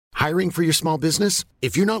Hiring for your small business?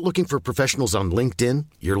 If you're not looking for professionals on LinkedIn,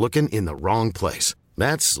 you're looking in the wrong place.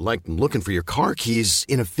 That's like looking for your car keys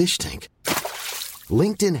in a fish tank.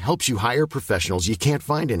 LinkedIn helps you hire professionals you can't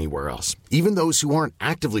find anywhere else, even those who aren't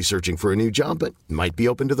actively searching for a new job but might be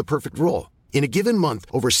open to the perfect role. In a given month,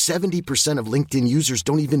 over 70% of LinkedIn users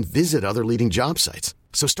don't even visit other leading job sites.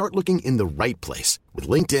 So start looking in the right place. With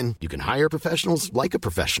LinkedIn, you can hire professionals like a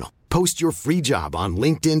professional. Post your free job on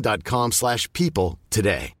linkedin.com/people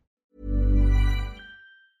today.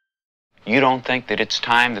 You don't think that it's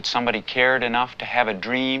time that somebody cared enough to have a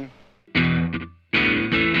dream?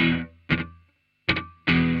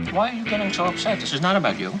 Why are you getting so upset? This is not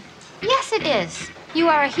about you. Yes, it is. You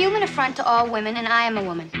are a human affront to all women, and I am a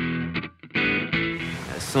woman.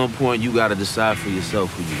 At some point, you gotta decide for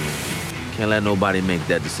yourself who you want. Can't let nobody make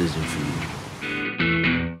that decision for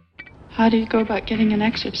you. How do you go about getting an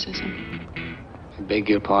exorcism? I beg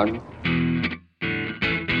your pardon?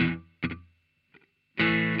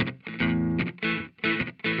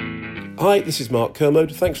 Hi, this is Mark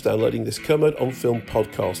Kermode. Thanks for downloading this Kermode on Film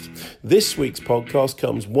podcast. This week's podcast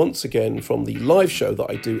comes once again from the live show that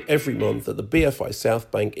I do every month at the BFI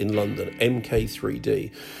South Bank in London,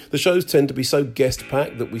 MK3D. The shows tend to be so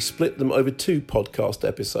guest-packed that we split them over 2 podcast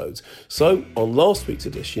episodes. So, on last week's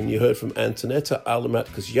edition, you heard from Antoneta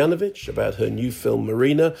Alamat-Kuzjanovic about her new film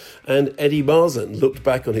Marina, and Eddie Marsan looked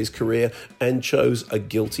back on his career and chose a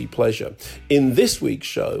guilty pleasure. In this week's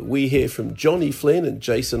show, we hear from Johnny Flynn and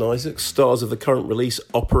Jason Isaacs, stars of the current release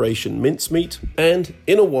Operation Mincemeat, and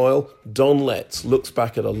in a while, Don Letts looks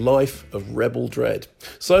back at a life of rebel dread.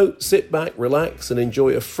 So sit back, relax, and enjoy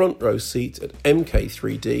a front row seat at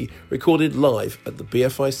MK3D, recorded live at the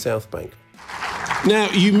BFI South Bank. Now,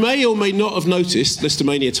 you may or may not have noticed,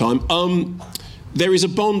 Listomania time, there is a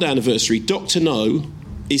Bond anniversary. Dr. No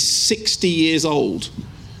is 60 years old,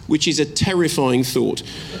 which is a terrifying thought.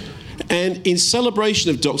 And in celebration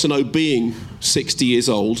of Dr. No being 60 years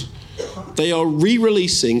old, they are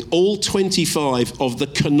re-releasing all 25 of the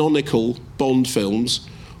canonical Bond films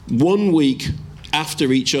 1 week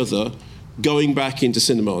after each other, going back into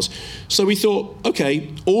cinemas. So we thought, okay,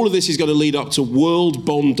 all of this is going to lead up to World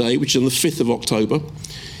Bond Day, which is on the 5th of October.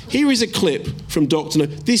 Here is a clip from Dr. No.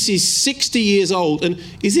 This is 60 years old, and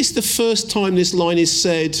is this the first time this line is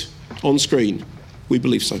said on screen? We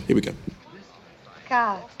believe so. Here we go.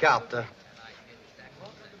 Carte.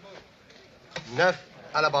 9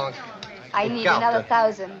 à la banque. I need another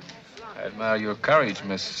 1,000. I admire your courage,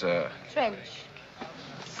 Miss... Trench.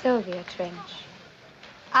 Sylvia Trench.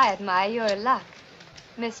 I admire your luck,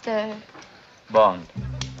 Mr... Bond.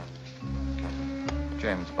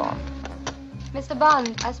 James Bond. Mr.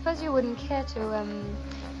 Bond, I suppose you wouldn't care to,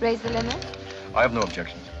 raise the limit? I have no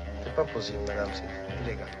objections. C'est pas possible, madame, c'est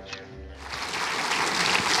illégal.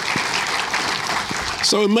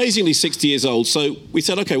 So amazingly 60 years old. So we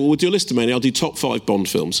said, okay, well, we'll do a Listomania. I'll do top 5 Bond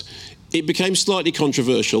films. It became slightly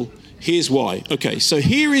controversial. Here's why. Okay, so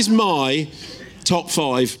here is my top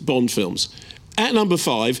 5 Bond films. At number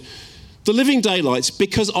 5, The Living Daylights,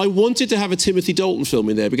 because I wanted to have a Timothy Dalton film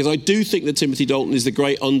in there, because I do think that Timothy Dalton is the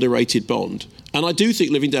great underrated Bond. And I do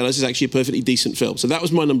think Living Daylights is actually a perfectly decent film. So that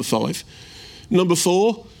was my number 5. Number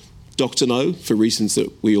 4, Dr. No, for reasons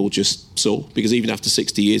that we all just saw, because even after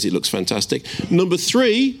 60 years, it looks fantastic. Number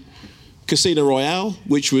 3, Casino Royale,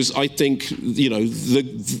 which was, I think, you know,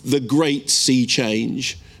 the great sea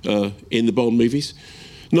change in the Bond movies.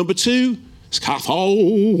 Number 2,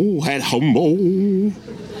 Scarfo and Humble.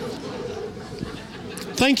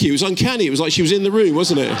 Thank you. It was uncanny. It was like she was in the room,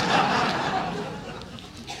 wasn't it?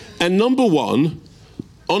 And number 1,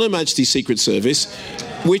 On Her Majesty's Secret Service,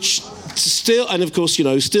 which still, and of course, you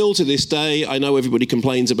know, still to this day, I know everybody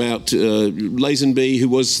complains about Lazenby, who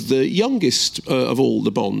was the youngest of all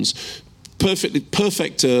the Bonds.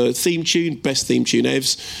 Perfect theme tune, best theme tune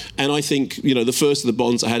evs, and I think, you know, the first of the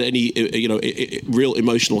Bonds that had any, you know, real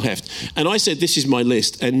emotional heft. And I said, this is my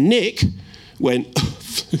list, and Nick went,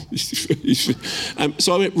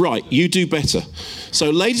 so I went, right, you do better. So,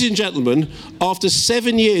 ladies and gentlemen, after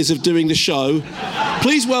 7 years of doing the show,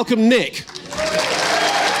 please welcome Nick.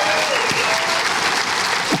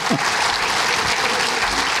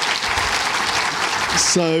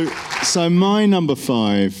 So my number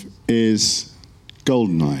 5 is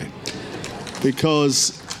GoldenEye,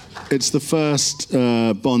 because it's the first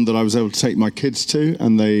Bond that I was able to take my kids to,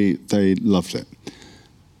 and they loved it.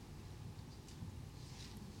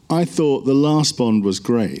 I thought the last Bond was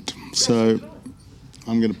great, so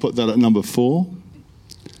I'm going to put that at number 4.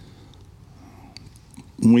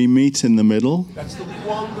 We Meet in the Middle. That's the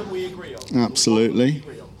one that we agree on. Absolutely.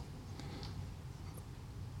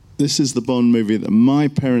 This is the Bond movie that my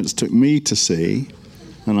parents took me to see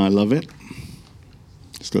and I love it.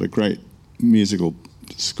 It's got a great musical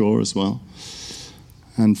score as well.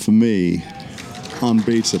 And for me,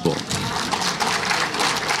 unbeatable.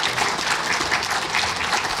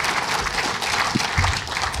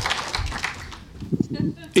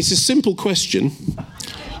 It's a simple question.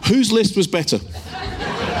 Whose list was better?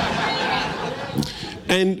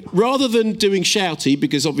 And rather than doing shouty,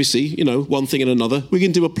 because obviously, you know, one thing and another, we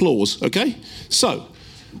can do applause, okay? So,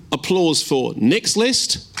 applause for Nick's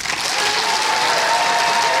list.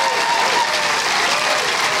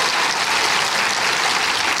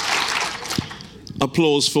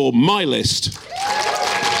 Applause for my list.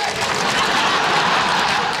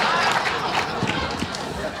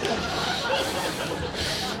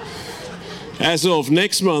 As of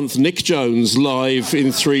next month, Nick Jones live in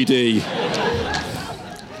 3D.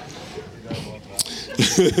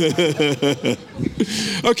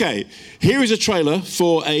 Okay, here is a trailer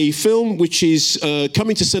for a film which is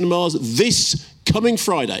coming to cinemas this coming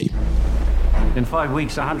Friday. In 5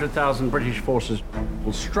 weeks, 100,000 British forces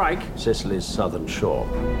will strike Sicily's southern shore.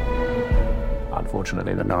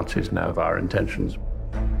 Unfortunately, the Nazis know of our intentions.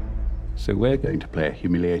 So we're going to play a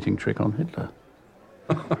humiliating trick on Hitler.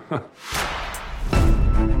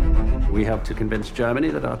 We have to convince Germany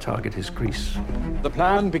that our target is Greece. The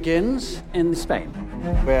plan begins in Spain,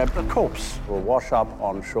 where a corpse will wash up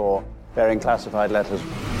on shore bearing classified letters.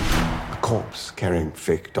 A corpse carrying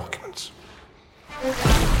fake documents.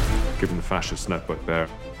 Given the fascist network there,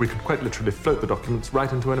 we could quite literally float the documents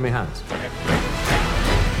right into enemy hands.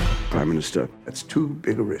 Prime Minister, that's too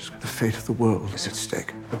big a risk. The fate of the world is at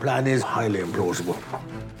stake. The plan is highly implausible.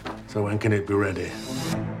 So when can it be ready?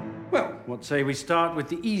 Well, what say we start with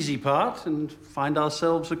the easy part and find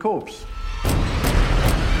ourselves a corpse? The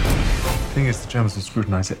thing is, the Germans will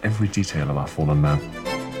scrutinize every detail of our fallen man.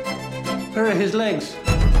 Where are his legs?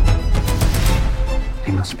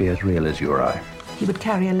 He must be as real as you or I. He would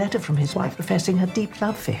carry a letter from his wife professing her deep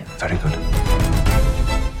love for him. Very good.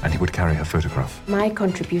 And he would carry her photograph. My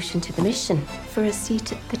contribution to the mission, for a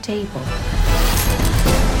seat at the table.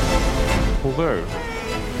 Although,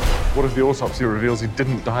 what if the autopsy reveals he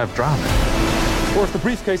didn't die of drowning? Or if the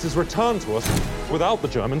briefcase is returned to us without the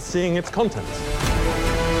Germans seeing its contents?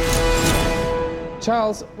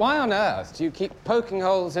 Charles, why on earth do you keep poking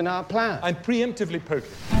holes in our plan? I'm preemptively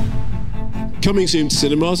poking. Coming soon to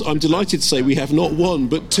cinemas, I'm delighted to say we have not one,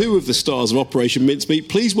 but two of the stars of Operation Mincemeat.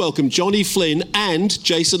 Please welcome Johnny Flynn and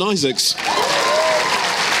Jason Isaacs.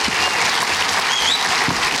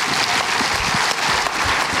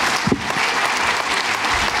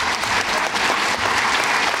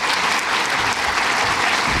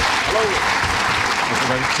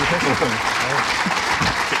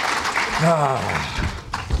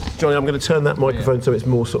 Johnny, I'm going to turn that microphone so it's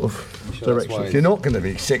more sort of direction. You're not going to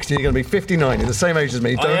be 60, you're going to be 59. You're the same age as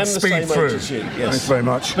me. Don't speed through. Thanks very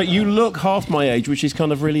much. But you look half my age, which is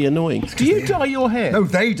kind of really annoying. Do you dye your hair? No,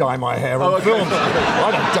 they dye my hair on film.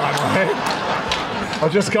 I don't dye my hair.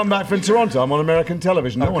 I've just come back from Toronto. I'm on American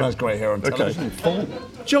television. No one has grey hair on television.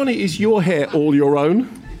 Johnny, is your hair all your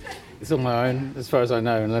own? It's all my own, as far as I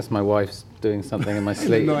know, unless my wife's doing something in my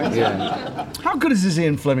sleep. Yeah. How good is his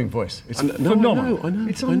Ian Fleming voice? It's phenomenal. I know.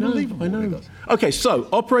 It's unbelievable. I know. Okay, so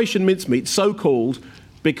Operation Mincemeat, so called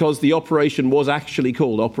because the operation was actually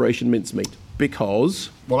called Operation Mincemeat. Because?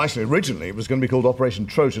 Well, actually, originally it was going to be called Operation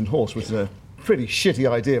Trojan Horse, which is a pretty shitty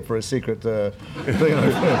idea for a secret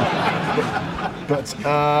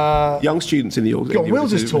young students in the organisation. Go on, we'll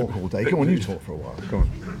just talk all day. Go on, you talk for a while. Go on.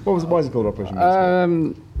 Why is it called Operation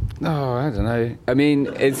Mincemeat? Oh, I don't know. I mean,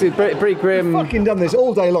 it's pretty grim. We've fucking done this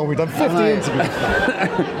all day long. We've done 50 interviews.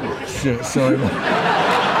 Shit, sorry.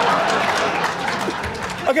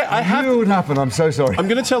 Okay, I knew it would happen. I'm so sorry. I'm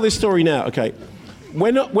going to tell this story now. Okay,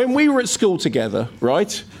 when we were at school together,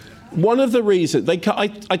 right? One of the reasons I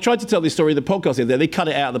tried to tell this story in the podcast the other day. They cut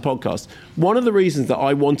it out of the podcast. One of the reasons that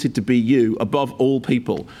I wanted to be you above all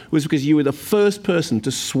people was because you were the first person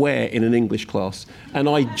to swear in an English class, and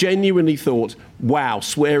I genuinely thought, wow,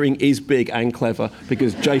 swearing is big and clever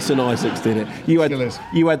because Jason Isaacs did it. You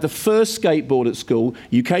had the first skateboard at school.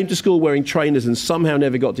 You came to school wearing trainers and somehow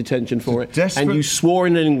never got detention for it. And you swore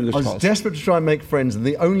in an English class. I was desperate to try and make friends, and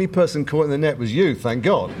the only person caught in the net was you. Thank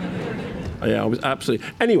God. Yeah, I was absolutely.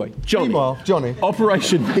 Anyway, Johnny. Meanwhile, Johnny.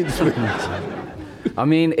 Operation Mincemeat. I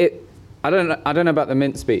mean, I don't know about the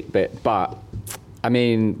mincemeat bit, but I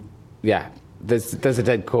mean, yeah. There's a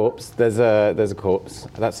dead corpse. There's a corpse.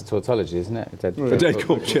 That's a tautology, isn't it? A dead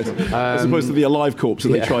corpse, yes. As opposed to the alive corpse that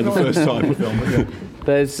they tried the first time.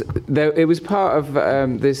 It was part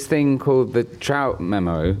of this thing called the Trout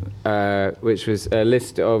Memo, which was a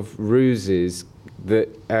list of ruses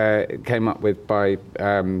that came up with by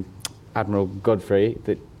Admiral Godfrey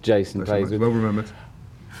that Jason plays with. Well remembered.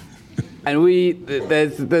 And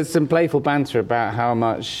there's some playful banter about how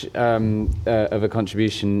much of a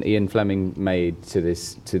contribution Ian Fleming made to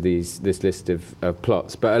this list of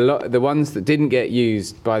plots. But a lot, the ones that didn't get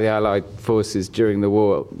used by the Allied forces during the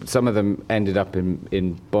war, some of them ended up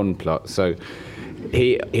in Bond plots. So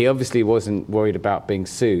he obviously wasn't worried about being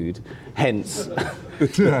sued. Hence, they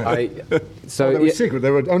were secret.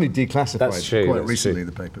 They were only declassified quite recently.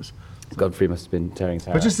 The papers. Godfrey must have been tearing his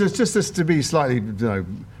hair out. But just to be slightly,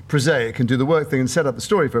 prosaic and do the work thing and set up the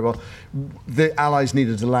story very well, the Allies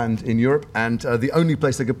needed to land in Europe, and the only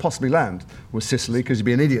place they could possibly land was Sicily, because you'd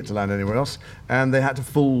be an idiot to land anywhere else. And they had to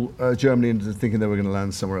fool Germany into thinking they were going to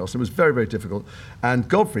land somewhere else. It was very, very difficult. And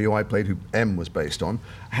Godfrey, who I played, who M was based on,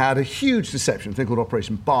 had a huge deception, a thing called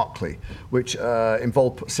Operation Barclay, which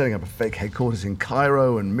involved setting up a fake headquarters in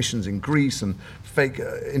Cairo and missions in Greece and fake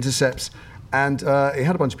intercepts. And he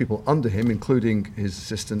had a bunch of people under him, including his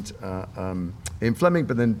assistant, Ian Fleming,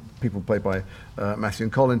 but then people played by Matthew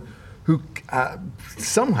and Colin, who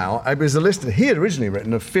somehow, it was a list that he had originally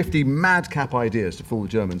written of 50 madcap ideas to fool the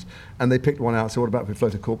Germans, and they picked one out, so what about if we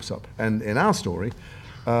float a corpse up? And in our story,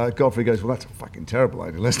 Godfrey goes, well, that's a fucking terrible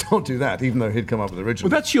idea. Let's not do that, even though he'd come up with the original.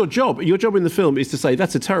 Well, that's your job. Your job in the film is to say,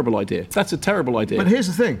 that's a terrible idea. That's a terrible idea. But here's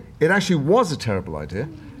the thing. It actually was a terrible idea.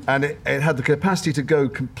 And it had the capacity to go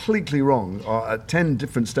completely wrong at 10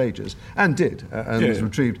 different stages, and did, and was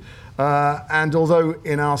retrieved. And although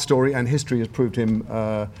in our story, and history has proved him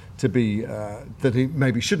to be, that he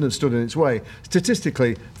maybe shouldn't have stood in its way,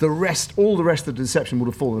 statistically, all the rest of the deception would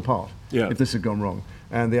have fallen apart if this had gone wrong.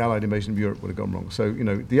 And the Allied invasion of Europe would have gone wrong. So,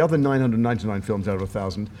 the other 999 films out of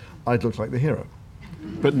 1,000, I'd look like the hero.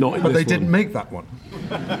 But not in this they didn't make that one.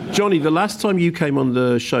 Johnny, the last time you came on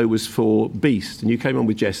the show was for Beast, and you came on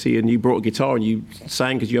with Jesse, and you brought a guitar and you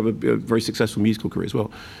sang because you have a very successful musical career as well.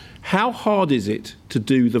 How hard is it to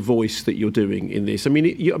do the voice that you're doing in this? I mean,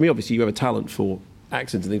 obviously you have a talent for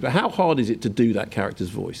accents and things, but how hard is it to do that character's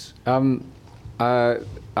voice? I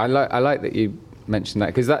like that you mentioned that,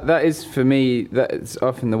 because that is, for me, that's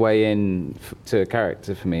often the way in to a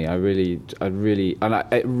character for me. It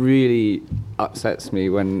really upsets me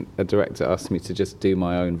when a director asks me to just do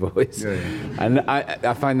my own voice. And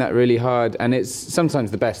I find that really hard, and it's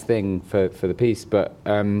sometimes the best thing for the piece, but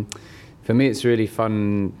for me it's really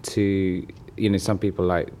fun to, some people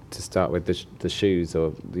like to start with the shoes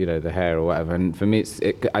or, the hair or whatever, and for me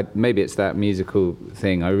maybe it's that musical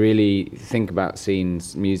thing. I really think about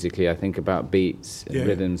scenes musically. I think about beats and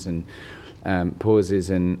rhythms and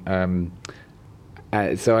pauses, and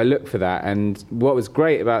so I look for that. And what was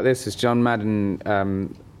great about this is John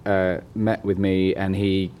Madden met with me, and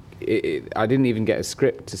I didn't even get a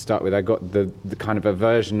script to start with. I got the kind of a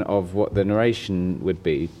version of what the narration would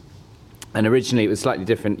be. And originally it was slightly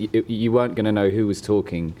different. You weren't going to know who was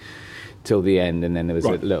talking till the end, and then there was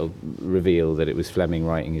a little reveal that it was Fleming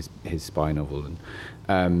writing his spy novel,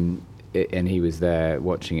 and he was there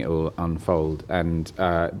watching it all unfold. And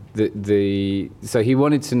so he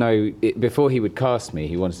wanted to know, before he would cast me,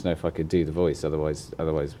 he wanted to know if I could do the voice. Otherwise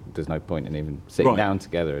there's no point in even sitting down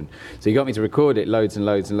together. And so he got me to record it loads and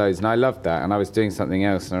loads and loads, and I loved that. And I was doing something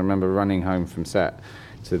else, and I remember running home from set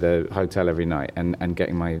to the hotel every night and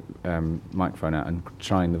getting my microphone out and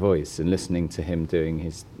trying the voice and listening to him doing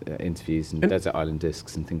his interviews and Desert Island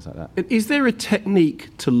Discs and things like that. And is there a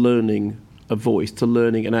technique to learning a voice, to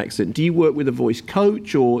learning an accent? Do you work with a voice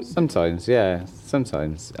coach or...? Sometimes, yeah,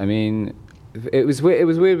 sometimes. I mean, it was weird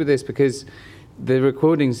with this because the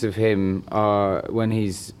recordings of him are when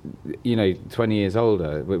he's, 20 years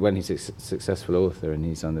older, when he's a successful author and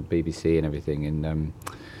he's on the BBC and everything,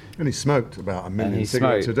 and he smoked about 1 million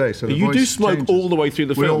cigarettes a day. So you do smoke changes. All the way through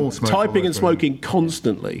the film, typing and smoking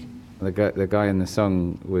constantly. The guy in the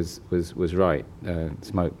song was right.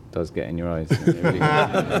 Smoke does get in your eyes.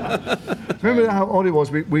 Remember how odd it was?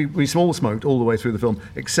 We all smoked all the way through the film,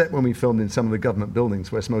 except when we filmed in some of the government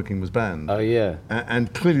buildings where smoking was banned. Oh, yeah.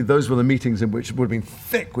 And clearly those were the meetings in which it would have been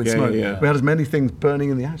thick with smoke. Yeah. We had as many things burning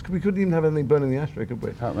in the ashtray. We couldn't even have anything burning in the ashtray, could we?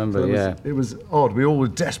 I can't remember, It was odd. We all were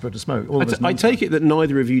desperate to smoke. I take it that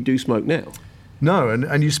neither of you do smoke now. No,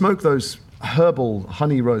 and you smoke those herbal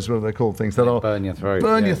honey rose, whatever they're called, things that are burn your throat,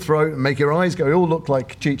 your throat, make your eyes go. They all look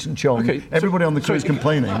like Cheech and Chong. Okay, everybody on the crew is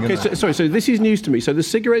complaining. Okay, so this is news to me. So the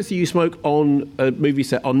cigarettes that you smoke on a movie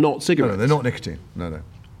set are not cigarettes? No, they're not nicotine. No.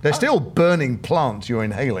 They're still burning plants you're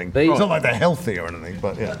inhaling. It's not like they're healthy or anything,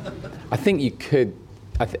 but yeah. I think you could.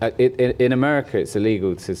 In America, it's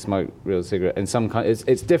illegal to smoke real cigarette. In some countries,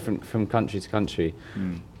 it's different from country to country.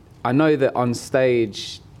 I know that on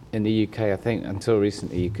stage, in the UK, I think until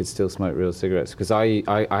recently you could still smoke real cigarettes, because I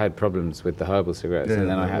had problems with the herbal cigarettes, and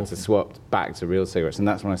then I had to swap back to real cigarettes, and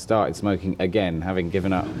that's when I started smoking again, having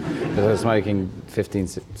given up, because I was smoking 15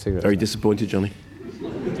 cigarettes. Very disappointed, Johnny.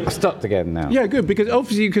 I stopped again now. Yeah, good,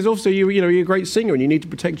 because also you're a great singer and you need to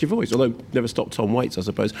protect your voice, although never stop Tom Waits, I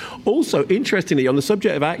suppose. Also, interestingly, on the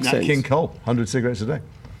subject of accents... Nat King Cole, 100 cigarettes a day.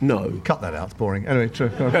 No. Cut that out, it's boring. Anyway, true.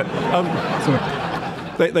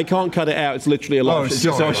 They can't cut it out, it's literally a lie.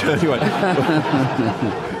 Anyway.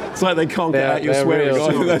 It's like they can't get out your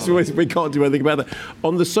swearing. That's we can't do anything about that.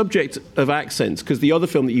 On the subject of accents, because the other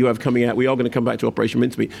film that you have coming out, we are going to come back to Operation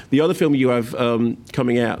Mincemeat. The other film you have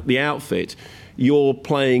coming out, The Outfit, you're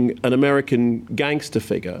playing an American gangster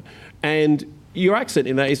figure, and your accent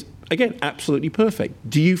in that is, again, absolutely perfect.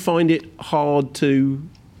 Do you find it hard to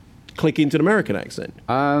click into an American accent?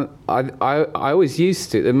 I always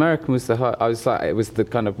used to. The American was it was the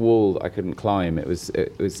kind of wall that I couldn't climb. It's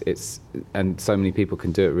and so many people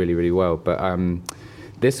can do it really, really well. But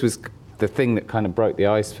this was the thing that kind of broke the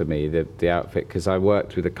ice for me, the Outfit, because I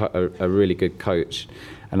worked with a really good coach,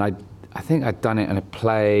 and I think I'd done it in a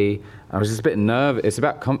play. I was just a bit nervous. It's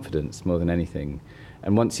about confidence more than anything.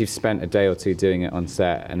 And once you've spent a day or two doing it on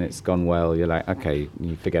set and it's gone well, you're like, okay,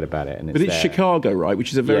 you forget about it. But it's Chicago, right?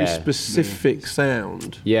 Which is a very specific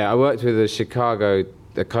sound. Yeah, I worked with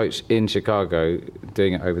a coach in Chicago,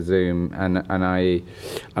 doing it over Zoom, and I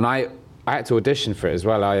had to audition for it as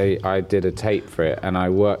well. I did a tape for it, and I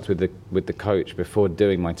worked with the coach before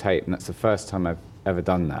doing my tape, and that's the first time I've ever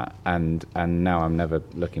done that. And now I'm never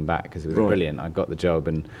looking back, because it was brilliant. I got the job,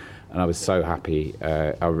 and I was so happy.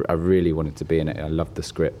 I really wanted to be in it. I loved the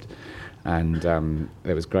script, and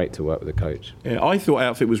it was great to work with the coach. Yeah, I thought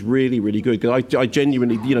Outfit was really, really good, because I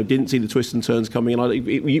genuinely, didn't see the twists and turns coming. And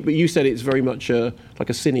but you said it's very much like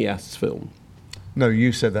a cineast's film. No,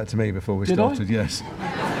 you said that to me before we started. Yes.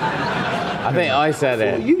 I think I said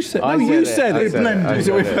it. You said it. You said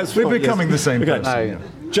it. We're becoming the same person. No.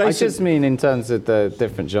 Jason, I just mean in terms of the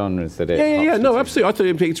different genres that it. Yeah. No, absolutely. I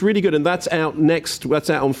thought it's really good, and that's out next. That's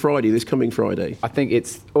out on Friday, this coming Friday. I think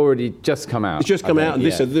it's already just come out. It's just come out,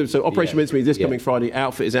 and so Operation Mincemeat this coming Friday.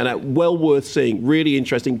 Outfit is out. Well worth seeing. Really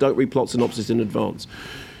interesting. Don't read plot synopsis in advance.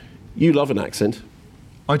 You love an accent.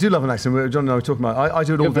 I do love an accent. John and I were talking about. I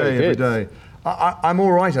do it all day, every day. I'm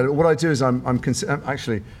all right at it. What I do is I'm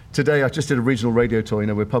actually. Today I just did a regional radio tour.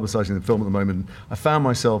 We're publicising the film at the moment. I found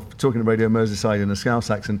myself talking to Radio Merseyside in a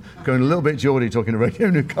Scouse accent, going a little bit Geordie, talking to Radio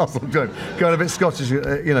Newcastle, going a bit Scottish.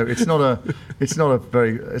 It's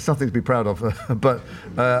nothing to be proud of, but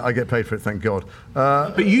I get paid for it, thank God.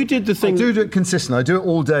 But you did the thing. I do it consistently. I do it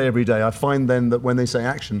all day, every day. I find then that when they say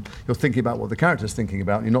action, you're thinking about what the character's thinking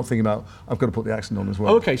about, and you're not thinking about I've got to put the accent on as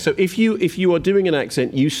well. Okay, so if you are doing an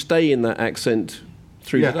accent, you stay in that accent.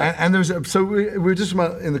 And there's we were just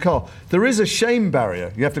about in the car. There is a shame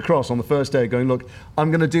barrier you have to cross on the first day, going, look, I'm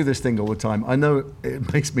going to do this thing all the time. I know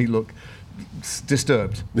it makes me look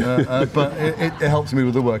disturbed, but it helps me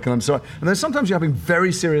with the work, and I'm sorry. And then sometimes you're having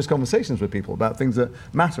very serious conversations with people about things that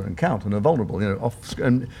matter and count and are vulnerable,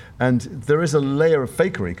 and there is a layer of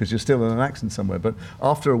fakery because you're still in an accent somewhere. But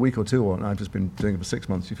after a week or two, and I've just been doing it for 6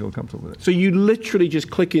 months, you feel comfortable with it. So you literally just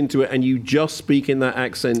click into it and you just speak in that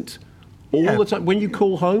accent. All the time? When you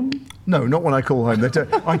call home? No, not when I call home.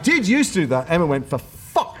 I did used to do that. Emma went, for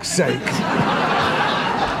fuck's sake.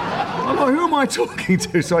 I'm like, who am I talking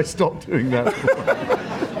to? So I stopped doing that.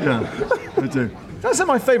 Yeah, I do. That's not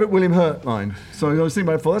my favourite William Hurt line. So I was thinking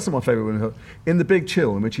about it before. That's not my favourite William Hurt. In The Big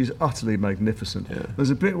Chill, in which he's utterly magnificent,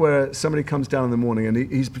 there's a bit where somebody comes down in the morning and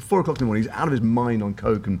he's 4 o'clock in the morning, he's out of his mind on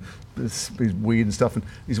coke and his weed and stuff, and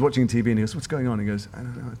he's watching TV and he goes, what's going on? He goes, I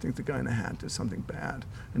don't know, I think the guy in the hat did something bad.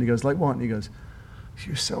 And he goes, like what? And he goes,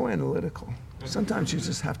 you're so analytical. Sometimes you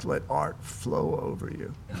just have to let art flow over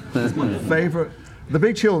you. That's my favourite. The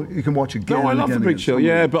Big Chill, you can watch again. No, I love The Big Chill,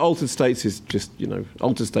 but Altered States is just,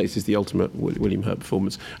 Altered States is the ultimate William Hurt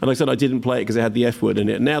performance. And like I said, I didn't play it because it had the F word in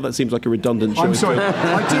it. Now that seems like a redundant choice. I'm sorry,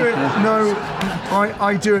 I do it,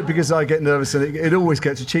 I do it because I get nervous and it always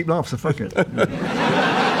gets a cheap laugh, so fuck it.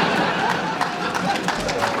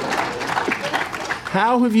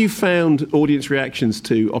 How have you found audience reactions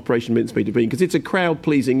to Operation Mincemeat have been? Because it's a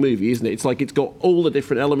crowd-pleasing movie, isn't it? It's like it's got all the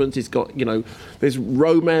different elements. It's got, there's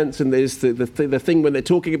romance and there's the thing when they're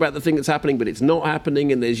talking about the thing that's happening, but it's not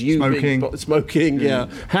happening, and there's smoking. Yeah.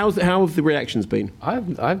 How have the reactions been?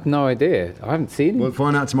 I've no idea. I haven't seen. We'll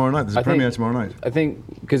find out tomorrow night. There's a premiere tomorrow night. I think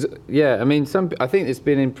because I think it's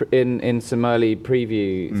been in some early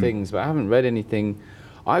preview things, but I haven't read anything.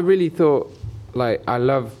 I really thought. I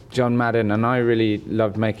love John Madden, and I really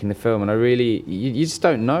loved making the film, and you just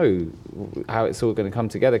don't know how it's all going to come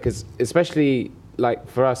together, because especially like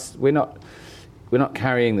for us, we're not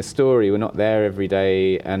carrying the story. We're not there every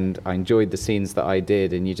day. And I enjoyed the scenes that I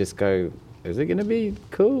did. And you just go, is it going to be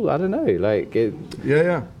cool? I don't know. Like,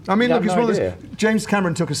 yeah. I mean, look, it's one of idea. those. James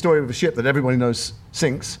Cameron took a story of a ship that everybody knows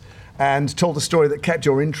sinks, and told a story that kept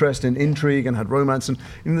your interest in intrigue and had romance. And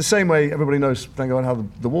in the same way, everybody knows, thank God, how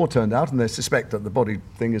the war turned out, and they suspect that the body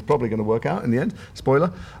thing is probably going to work out in the end.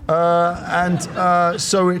 Spoiler.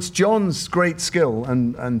 So it's John's great skill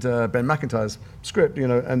and Ben McIntyre's script, you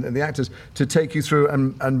know, and the actors to take you through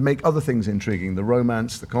and make other things intriguing: the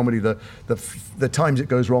romance, the comedy, the times it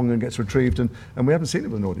goes wrong and gets retrieved, and we haven't seen it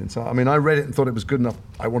with an audience. I mean, I read it and thought it was good enough.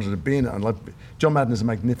 I wanted to be in it, and John Madden is a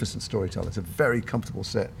magnificent storyteller. It's a very comfortable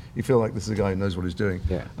set. You feel like this is a guy who knows what he's doing.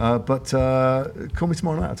 Yeah. But call me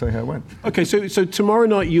tomorrow night. I'll tell you how it went. Okay, so tomorrow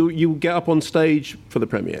night you get up on stage for the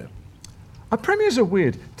premiere. Premieres are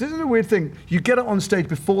weird. Isn't it a weird thing? You get up on stage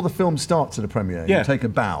before the film starts at a premiere. Yeah. You take a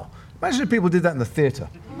bow. Imagine if people did that in the theatre.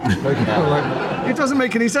 It doesn't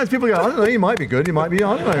make any sense. People go, I don't know, he might be good, he might be,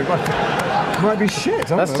 I don't know, it might be shit.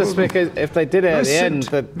 That's just because if they did it at the end,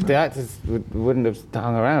 the actors wouldn't have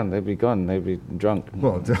hung around. They'd be gone. They'd be drunk.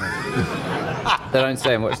 Well, they don't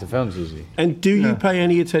stay and watch the films usually. And do you pay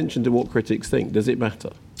any attention to what critics think? Does it matter?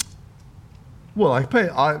 Well,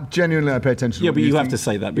 I genuinely pay attention to what but you have think. to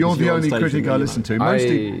say that You're because the you're on only stage critic and I you listen know. to,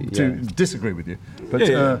 mostly to disagree with you. But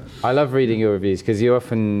I love reading your reviews because you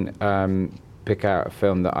often pick out a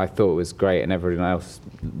film that I thought was great and everyone else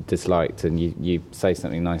disliked, and you say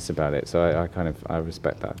something nice about it. So I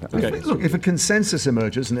respect that. Okay. Look, if a consensus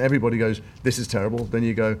emerges and everybody goes, this is terrible, then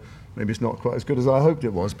you go, maybe it's not quite as good as I hoped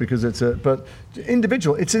it was, because it's an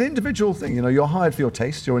individual thing. You know, you're hired for your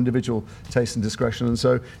taste, your individual taste and discretion, and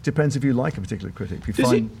so it depends if you like a particular critic. If you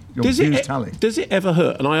find your views tally. Does it ever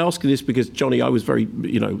hurt? And I ask you this because, Johnny, I was very,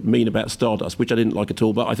 mean about Stardust, which I didn't like at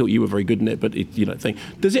all, but I thought you were very good in it, but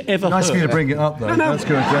does it ever hurt? Nice of you to bring it up, though. No. That's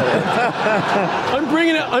good. I'm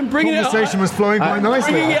bringing it up. Conversation was flowing quite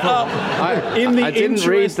nicely. Bringing it up I didn't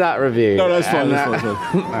read that review. No, that's fine.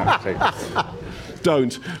 That's fine.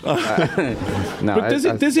 Don't. No, but does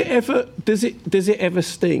it ever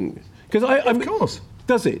sting? Because of course.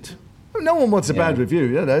 Does it? No one wants a bad review.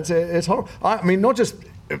 Yeah, it's horrible. I mean, not just.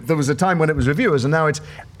 There was a time when it was reviewers, and now it's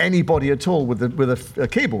anybody at all with a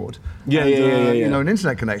keyboard. Yeah. An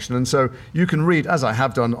internet connection, and so you can read, as I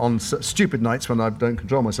have done on stupid nights when I don't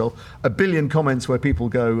control myself, a billion comments where people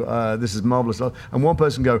go, "This is marvelous," and one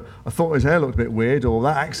person go, "I thought his hair looked a bit weird," or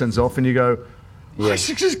 "That accent's off," and you go, I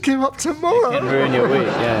should just give up tomorrow. It can ruin your week.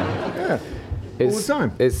 Yeah. All the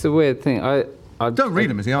time. It's a weird thing. I don't read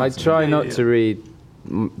them as the answer. I try not to read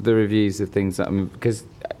the reviews of things because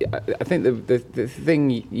I think the thing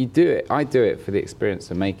you do it. I do it for the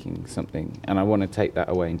experience of making something, and I want to take that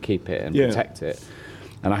away and keep it and protect it.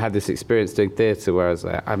 And I had this experience doing theatre where I was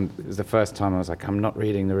like, it was the first time I was like, I'm not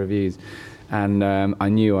reading the reviews. And I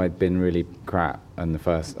knew I'd been really crap on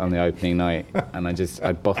the opening night, and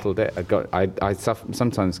I bottled it. I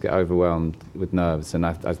sometimes get overwhelmed with nerves, and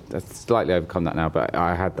I've slightly overcome that now. But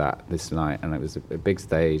I had that this night, and it was a big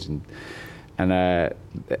stage, and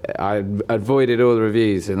I avoided all the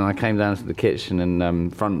reviews, and I came down to the kitchen,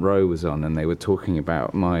 and Front Row was on, and they were talking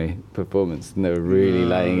about my performance, and they were really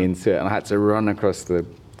laying into it, and I had to run across the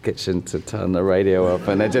kitchen to turn the radio off,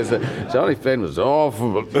 and they just said, Johnny Flynn was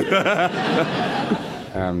awful.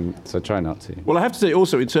 So try not to. Well, I have to say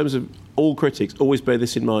also, in terms of all critics, always bear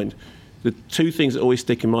this in mind. The two things that always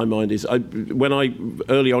stick in my mind is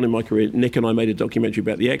early on in my career, Nick and I made a documentary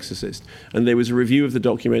about The Exorcist, and there was a review of the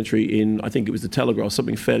documentary in, I think it was the Telegraph,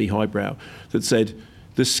 something fairly highbrow, that said,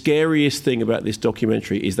 the scariest thing about this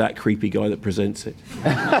documentary is that creepy guy that presents it.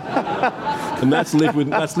 And that's lived with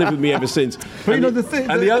me ever since. But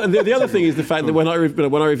the other thing is the fact that when I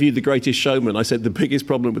reviewed The Greatest Showman, I said the biggest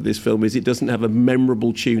problem with this film is it doesn't have a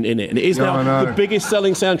memorable tune in it. And it is now the biggest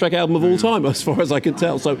selling soundtrack album of all time, as far as I can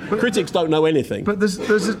tell. So critics don't know anything. But there's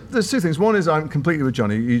two things. One is I'm completely with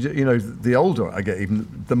Johnny. You know, the older I get,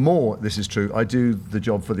 even the more this is true, I do the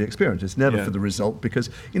job for the experience. It's never for the result, because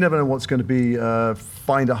you never know what's going to be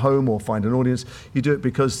find a home or find an audience. You do it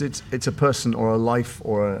because it's a person or a life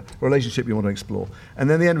or a relationship you want to explore. And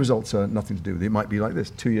then the end results are nothing to do with it. It might be like this,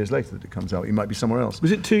 2 years later that it comes out. You might be somewhere else.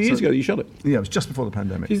 Was it 2 years ago that you shot it? Yeah, it was just before the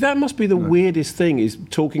pandemic. See, that must be the weirdest thing, is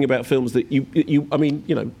talking about films that you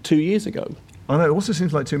 2 years ago. I know, it also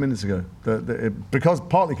seems like 2 minutes ago. Partly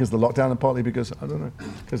because of the lockdown, and partly because, I don't know,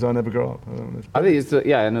 because I never grow up. I don't know. I think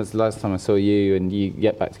and it was the last time I saw you, and you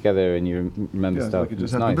get back together and you remember stuff.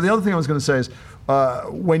 It's nice. But the other thing I was going to say is,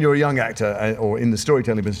 when you're a young actor or in the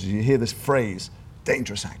storytelling business, you hear this phrase,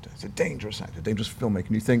 dangerous actor. It's a dangerous actor, dangerous filmmaker.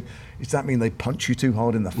 And you think, does that mean they punch you too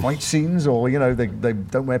hard in the fight scenes, or they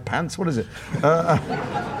don't wear pants? What is it?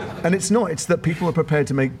 And it's not. It's that people are prepared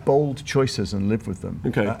to make bold choices and live with them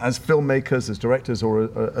as filmmakers, as directors, or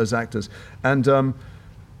as actors. And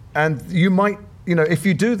you might, if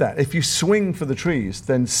you do that, if you swing for the trees,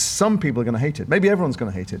 then some people are going to hate it. Maybe everyone's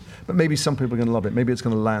going to hate it, but maybe some people are going to love it. Maybe it's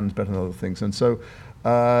going to land better than other things. And so,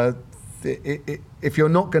 if you're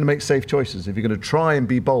not going to make safe choices, if you're going to try and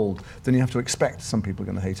be bold, then you have to expect some people are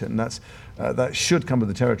going to hate it, and that should come with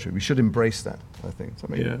the territory. We should embrace that, I think. Does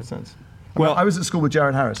that make sense? Well, I was at school with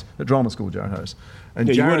Jared Harris, at drama school with Jared Harris.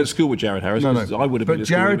 And you weren't at school with Jared Harris, because I would have been at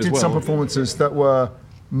school with him as well. But Jared did some performances that were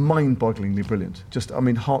mind-bogglingly brilliant,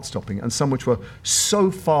 heart-stopping, and some which were so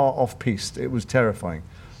far off-piste, it was terrifying.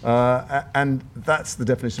 And that's the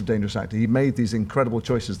definition of dangerous actor. He made these incredible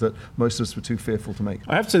choices that most of us were too fearful to make.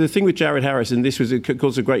 I have to say, the thing with Jared Harris, and this was a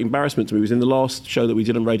cause of great embarrassment to me, was in the last show that we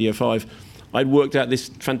did on Radio 5, I'd worked out this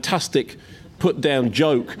fantastic put-down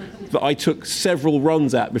joke that I took several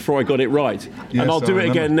runs at before I got it right. Yes, and I'll do it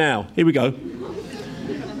again now. Here we go.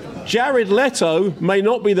 Jared Leto may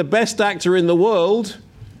not be the best actor in the world,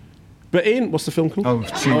 but in... What's the film called? Oh,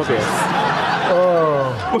 Jesus.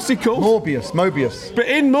 Oh. What's it called? Mobius. But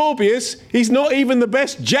in Morbius, he's not even the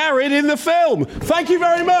best Jared in the film. Thank you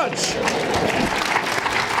very much.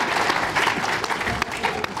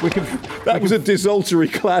 That was a desultory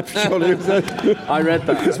clap, Johnny. I read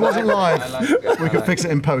that. This wasn't live. We can fix it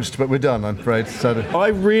in post, but we're done, I'm afraid. I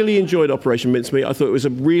really enjoyed Operation Mincemeat. I thought it was a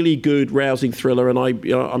really good, rousing thriller, and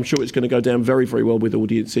I'm sure it's going to go down very, very well with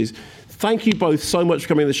audiences. Thank you both so much for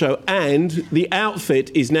coming on the show. And The Outfit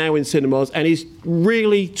is now in cinemas and is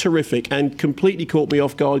really terrific and completely caught me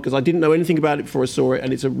off guard because I didn't know anything about it before I saw it,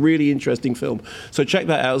 and it's a really interesting film. So check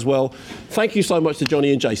that out as well. Thank you so much to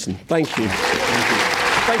Johnny and Jason. Thank you.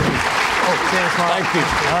 Thank you. Oh, cheers, Mark. Thank you.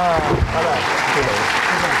 Hello.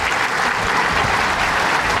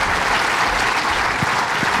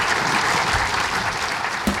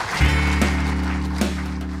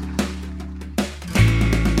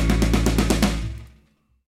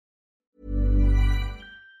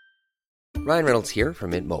 Ryan Reynolds here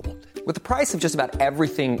from Mint Mobile. With the price of just about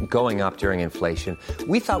everything going up during inflation,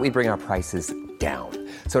 we thought we'd bring our prices down.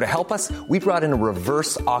 So to help us, we brought in a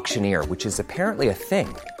reverse auctioneer, which is apparently a thing.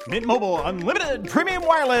 Mint Mobile Unlimited Premium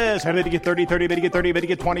Wireless. How to get 30, 30, bit to get 30, bit to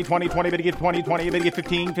get 20, 20, 20, bit to get 20, 20, bit to get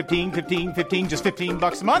 15, 15, 15, 15, just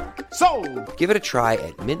 $15 a month? Sold! Give it a try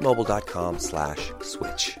at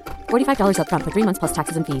mintmobile.com/switch. $45 up front for 3 months plus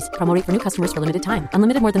taxes and fees. Promo rate for new customers for limited time.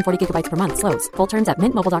 Unlimited more than 40 gigabytes per month. Slows full terms at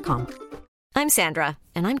mintmobile.com. I'm Sandra,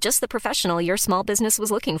 and I'm just the professional your small business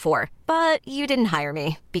was looking for. But you didn't hire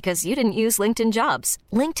me because you didn't use LinkedIn Jobs.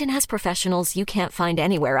 LinkedIn has professionals you can't find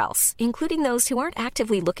anywhere else, including those who aren't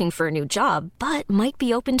actively looking for a new job, but might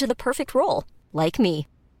be open to the perfect role, like me.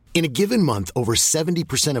 In a given month, over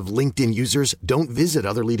 70% of LinkedIn users don't visit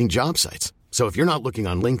other leading job sites. So if you're not looking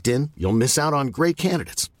on LinkedIn, you'll miss out on great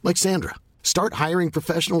candidates, like Sandra. Start hiring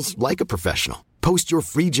professionals like a professional. Post your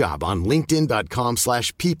free job on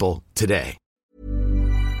linkedin.com/people today.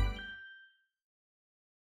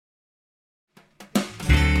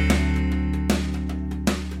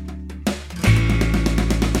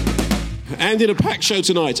 And in a packed show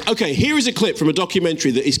tonight. Okay, here is a clip from a documentary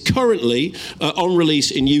that is currently on release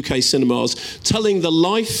in UK cinemas, telling the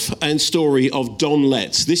life and story of Don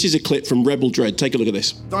Letts. This is a clip from Rebel Dread. Take a look at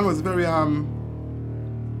this. Don was very,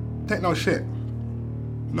 take no shit.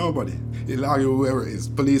 Nobody. He'll argue whoever it is,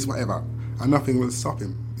 police, whatever, and nothing will stop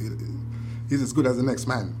him. He's as good as the next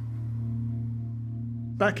man.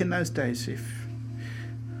 Back in those days, if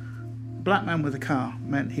a black man with a car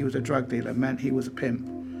meant he was a drug dealer, meant he was a pimp,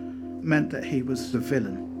 meant that he was a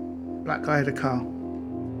villain. Black guy had a car,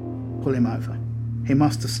 pull him over. He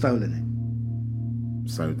must have stolen it.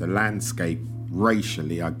 So the landscape,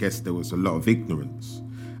 racially, I guess there was a lot of ignorance.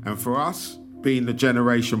 And for us, being the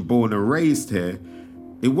generation born and raised here,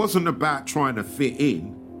 it wasn't about trying to fit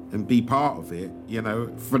in and be part of it. You know,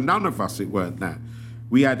 for none of us, it weren't that.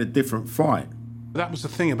 We had a different fight. That was the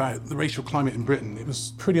thing about the racial climate in Britain. It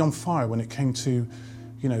was pretty on fire when it came to,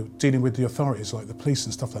 you know, dealing with the authorities like the police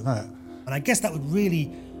and stuff like that. And I guess that would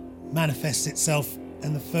really manifest itself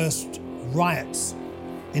in the first riots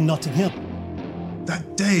in Notting Hill.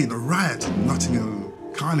 That day, the riot in Notting Hill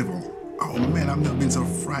Carnival, oh man, I've never been so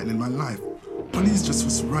frightened in my life. Police just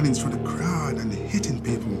was running through the crowd and hitting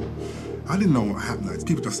people. I didn't know what happened.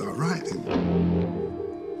 People just started rioting.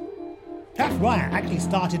 That riot actually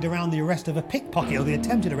started around the arrest of a pickpocket, or the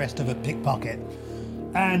attempted arrest of a pickpocket.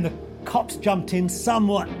 And the cops jumped in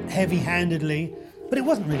somewhat heavy-handedly, but it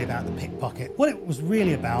wasn't really about the pickpocket. What it was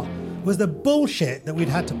really about was the bullshit that we'd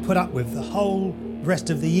had to put up with the whole rest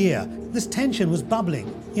of the year. This tension was bubbling.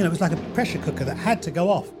 You know, it was like a pressure cooker that had to go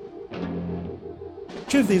off.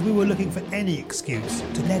 Truth is, we were looking for any excuse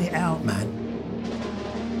to let it out, man.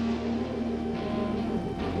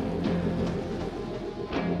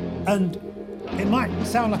 And it might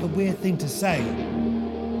sound like a weird thing to say,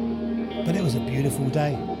 but it was a beautiful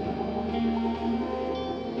day.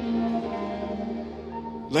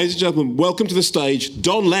 Ladies and gentlemen, welcome to the stage,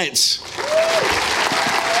 Don Letts.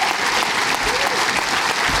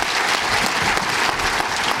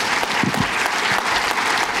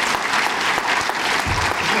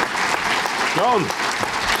 Don.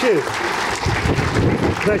 Cheers.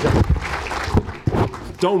 Pleasure.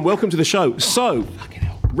 Don, welcome to the show. So,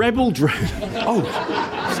 Rebel Dread. Oh,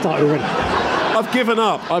 started already. I've given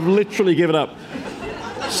up. I've literally given up.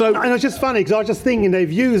 So, and it's just funny because I was just thinking they've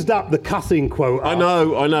used up the cussing quote. I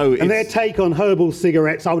know. And their take on herbal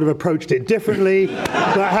cigarettes, I would have approached it differently.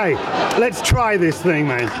 But hey, let's try this thing,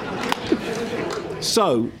 man.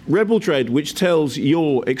 So, Rebel Dread, which tells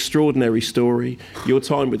your extraordinary story, your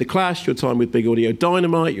time with The Clash, your time with Big Audio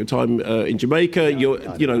Dynamite, your time in Jamaica,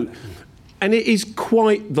 and it is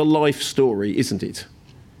quite the life story, isn't it?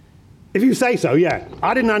 If you say so, yeah.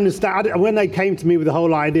 I didn't understand. When they came to me with the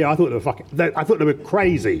whole idea, I thought they were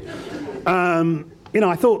crazy. I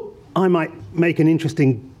thought I might make an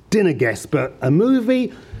interesting dinner guest, but a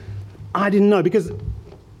movie, I didn't know because.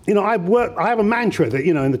 I have a mantra that,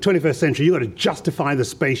 in the 21st century, you've got to justify the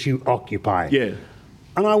space you occupy. Yeah.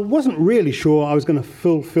 And I wasn't really sure I was going to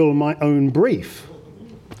fulfill my own brief,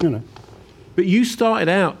 But you started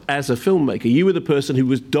out as a filmmaker. You were the person who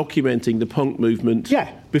was documenting the punk movement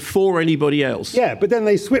before anybody else. Yeah, but then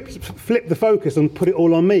they flipped the focus and put it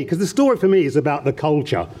all on me. Because the story for me is about the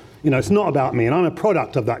culture. It's not about me, and I'm a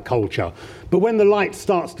product of that culture. But when the light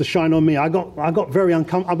starts to shine on me, I got very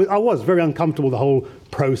uncomfortable. I was very uncomfortable the whole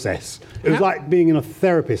process. It was like being in a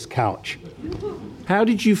therapist's couch. How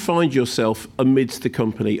did you find yourself amidst the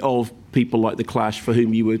company of people like The Clash for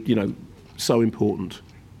whom you were, so important?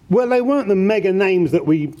 Well, they weren't the mega names that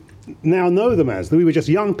we now know them as. We were just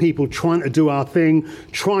young people trying to do our thing,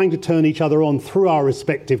 trying to turn each other on through our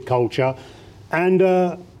respective culture, and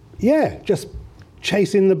just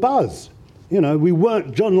chasing the buzz. We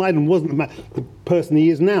weren't. John Lydon wasn't the person he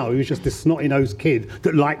is now. He was just this snotty-nosed kid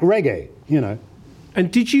that liked reggae. And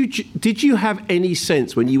did you have any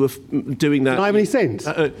sense when you were doing that? Did I have any sense?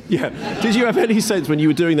 Did you have any sense when you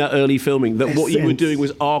were doing that early filming that what you were doing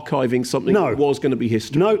was archiving something that was going to be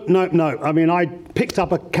history? No. I mean, I picked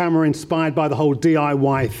up a camera inspired by the whole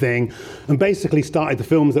DIY thing, and basically started the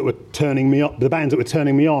films that were turning me up, the bands that were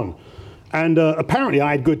turning me on. And apparently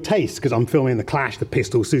I had good taste because I'm filming The Clash, The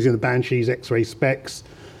Pistols, Susie and the Banshees, X-Ray Specs.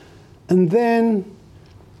 And then,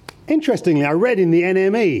 interestingly, I read in the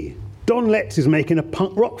NME, Don Letts is making a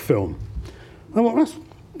punk rock film. I thought, that's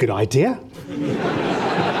a good idea.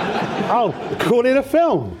 I'll call it a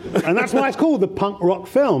film. And that's why it's called the punk rock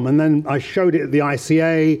film. And then I showed it at the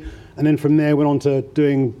ICA, and then from there went on to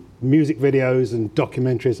doing music videos and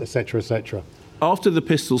documentaries, etc., etc. After the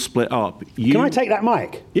Pistols split up, you... Can I take that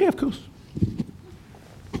mic? Yeah, of course.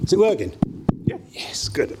 Is it working? Yeah. Yes,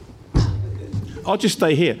 good. I'll just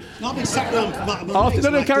stay here. No, I've been sat down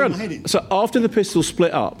for carry on. So after the Pistols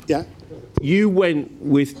split up, yeah, you went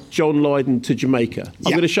with John Lydon to Jamaica.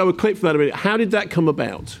 I'm going to show a clip for that in a minute. How did that come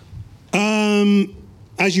about?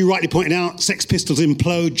 As you rightly pointed out, Sex Pistols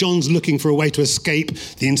implode. John's looking for a way to escape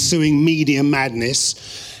the ensuing media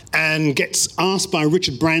madness and gets asked by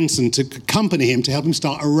Richard Branson to accompany him to help him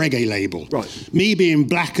start a reggae label. Right. Me being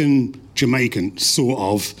black and Jamaican, sort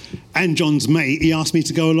of, and John's mate, he asked me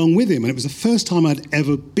to go along with him, and it was the first time I'd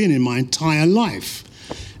ever been in my entire life.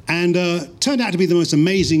 And turned out to be the most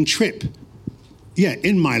amazing trip,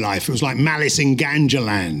 in my life. It was like Malice in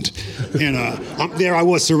Ganjaland. Up there I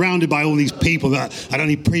was surrounded by all these people that I'd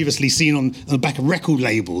only previously seen on the back of record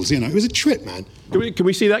labels. It was a trip, man. Can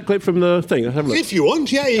we see that clip from the thing? Have a look. If you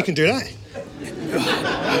want, yeah, you can do that.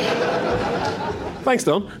 Thanks,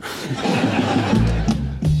 Don.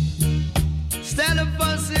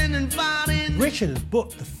 Richard had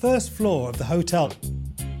booked the first floor of the hotel.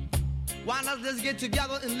 Why not just get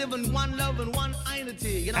together and live in one love and one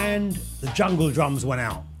unity, And the jungle drums went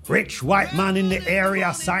out. Rich white man in the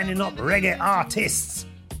area signing up reggae artists.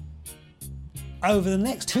 Over the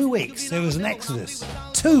next 2 weeks, there was an exodus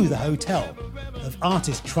to the hotel of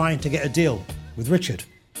artists trying to get a deal with Richard.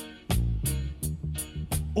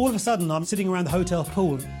 All of a sudden, I'm sitting around the hotel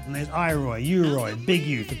pool, and there's Iroy, U-Roy, Big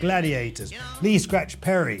U, The Gladiators, Lee Scratch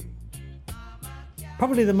Perry.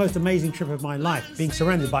 Probably the most amazing trip of my life, being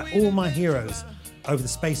surrounded by all my heroes over the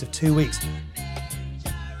space of 2 weeks.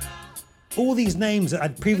 all these names that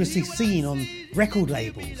I'd previously seen on record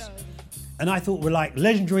labels, and I thought were like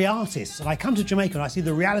legendary artists, and I come to Jamaica and I see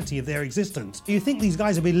the reality of their existence. You think these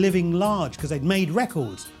guys have been living large because they'd made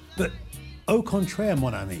records, but au contraire,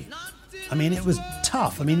 mon ami. I mean, it was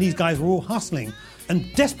tough. I mean, these guys were all hustling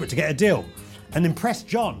and desperate to get a deal and impress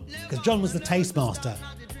John, because John was the taste master.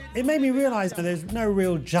 It made me realise that there's no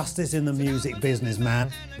real justice in the music business,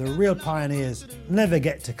 man. The real pioneers never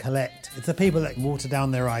get to collect. It's the people that water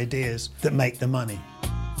down their ideas that make the money.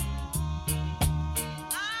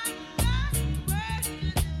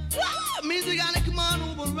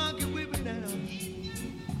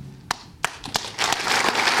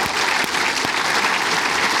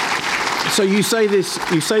 So you say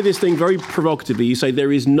this thing very provocatively. You say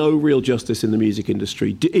there is no real justice in the music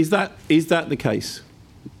industry. Is that the case?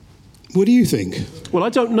 What do you think? Well, I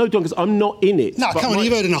don't know, Don, because I'm not in it. No, come on,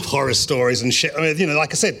 you've heard enough horror stories and shit. I mean, you know,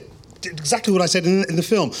 like I said, exactly what I said in the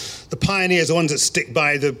film. The pioneers, the ones that stick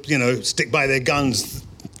by their guns,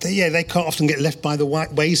 they can't often get left by the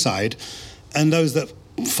wayside. And those that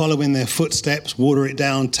follow in their footsteps, water it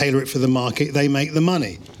down, tailor it for the market, they make the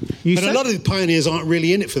money. But a lot of the pioneers aren't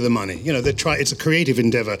really in it for the money. You know, it's a creative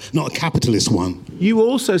endeavour, not a capitalist one. You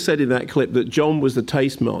also said in that clip that John was the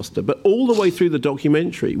taste master, but all the way through the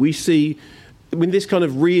documentary, we see this kind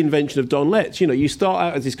of reinvention of Don Letts. You know, you start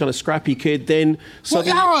out as this kind of scrappy kid, then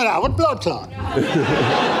suddenly... What blood clot?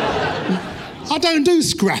 I don't do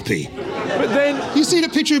scrappy. But then... You see the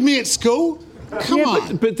picture of me at school? Come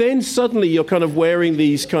on. But then suddenly you're kind of wearing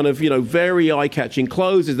these kind of, very eye-catching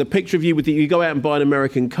clothes. There's a picture of you you go out and buy an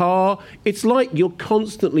American car. It's like you're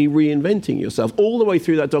constantly reinventing yourself. All the way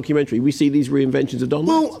through that documentary, we see these reinventions of Don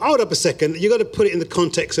Letts. Well, hold up a second. You've got to put it in the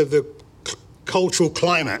context of the cultural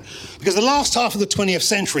climate. Because the last half of the 20th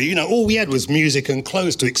century, all we had was music and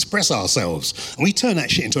clothes to express ourselves. And we turned that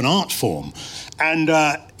shit into an art form. And,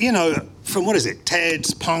 from,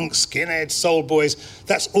 Teds, punks, skinheads, soul boys,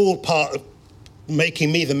 that's all part of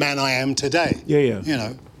making me the man I am today.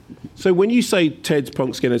 Yeah. So when you say Teds,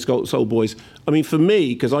 punk, skinheads, soul boys, I mean, for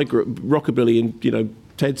me, because I grew up rockabilly and,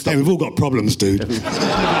 Ted stuff... Hey, we've all got problems, dude.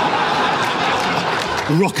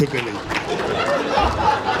 Rockabilly.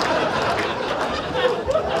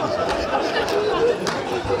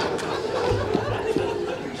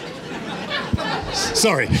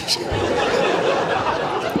 Sorry.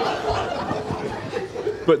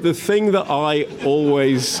 But the thing that I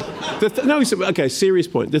always... serious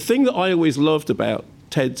point. The thing that I always loved about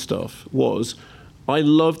Ted stuff was I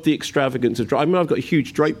loved the extravagance of... I've got a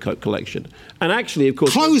huge drape coat collection. And actually, of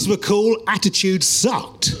course... Clothes were cool, attitude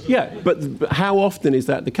sucked. Yeah, but how often is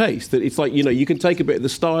that the case? That it's like, you can take a bit of the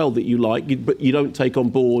style that you like, but you don't take on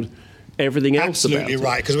board everything else about it. Absolutely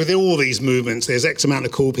right, because within all these movements, there's X amount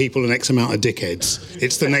of cool people and X amount of dickheads.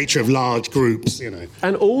 It's the nature of large groups,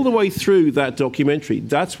 And all the way through that documentary,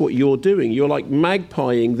 that's what you're doing. You're like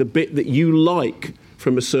magpieing the bit that you like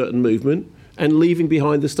from a certain movement and leaving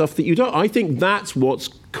behind the stuff that you don't. I think that's what's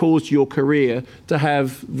caused your career to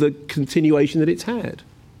have the continuation that it's had.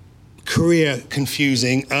 Career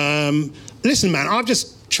confusing. Listen, man, I've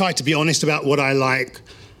just tried to be honest about what I like.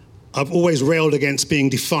 I've always railed against being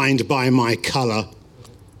defined by my colour.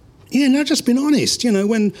 Yeah, and I've just been honest.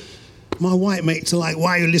 When my white mates are like,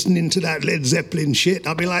 why are you listening to that Led Zeppelin shit?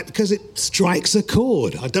 I'll be like, because it strikes a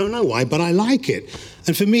chord. I don't know why, but I like it.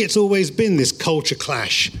 And for me, it's always been this culture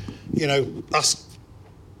clash. Us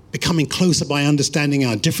becoming closer by understanding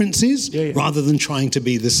our differences rather than trying to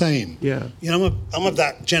be the same. Yeah. I'm of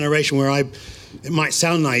that generation where it might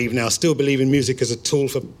sound naive now, still believe in music as a tool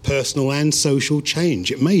for personal and social change.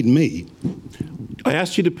 It made me. I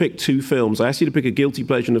asked you to pick two films. I asked you to pick a guilty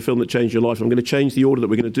pleasure and a film that changed your life. I'm going to change the order that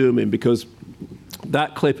we're going to do them in because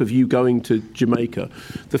that clip of you going to Jamaica,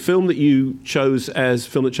 the film that you chose as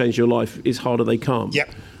film that changed your life is Harder They Come. Yep.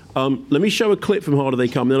 Let me show a clip from Harder They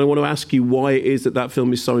Come, and then I want to ask you why it is that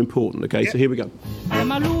film is so important. Okay, So here we go.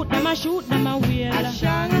 Them a loot, them a shoot, them a wheel.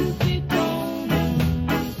 Ashanti town.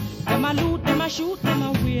 Them a loot, them a shoot, them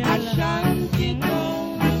a wheel. Ashanti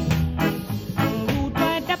town. Root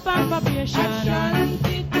by the probation.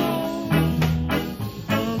 Ashanti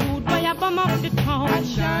town. Root by a bomb up the town.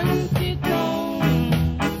 Ashanti town.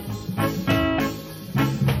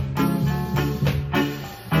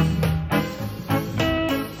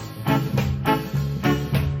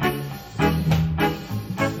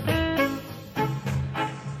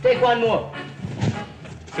 Take one more.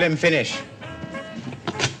 Film finish.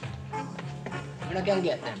 When I can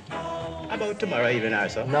get them? About tomorrow evening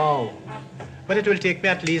also. No. But it will take me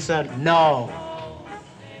at least No.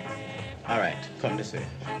 All right, come this way.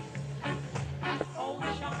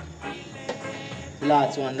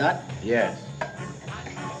 Lots one that? Yes.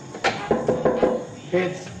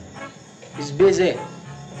 Fitz. He's busy.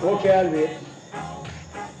 Okay, I'll wait.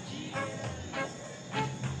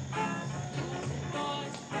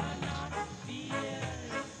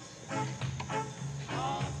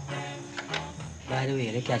 By the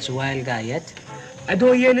way, they catch a wild guy yet? I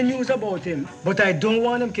don't hear any news about him, but I don't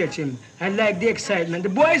want them catch him. I like the excitement. The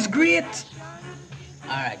boy's great.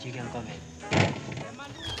 All right, you can come in.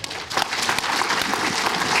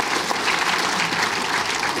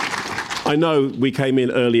 I know we came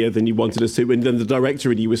in earlier than you wanted us to, and then the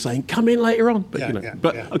director and you were saying, come in later on.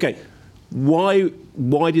 But, okay, why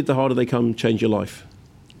did The Harder They Come change your life?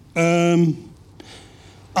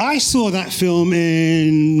 I saw that film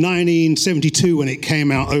in 1972 when it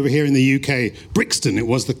came out over here in the UK. Brixton, it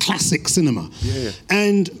was the classic cinema. Yeah.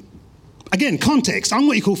 And again, context, I'm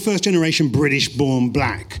what you call first-generation British-born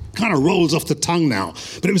black. Kind of rolls off the tongue now.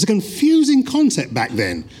 But it was a confusing concept back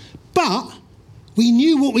then. But we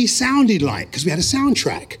knew what we sounded like because we had a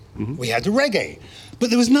soundtrack. Mm-hmm. We had the reggae. But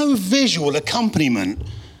there was no visual accompaniment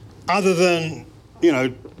other than,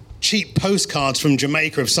 cheap postcards from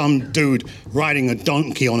Jamaica of some dude riding a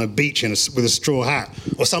donkey on a beach with a straw hat,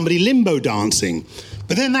 or somebody limbo dancing.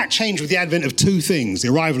 But then that changed with the advent of two things, the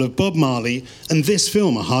arrival of Bob Marley and this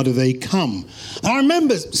film, A Harder They Come. And I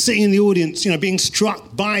remember sitting in the audience, being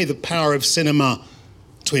struck by the power of cinema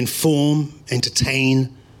to inform,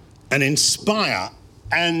 entertain, and inspire.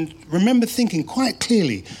 And remember thinking quite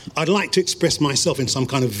clearly, I'd like to express myself in some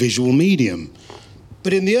kind of visual medium.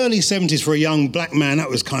 But in the early 70s, for a young black man, that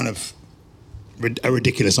was kind of a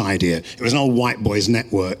ridiculous idea. It was an old white boys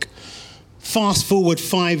network. Fast forward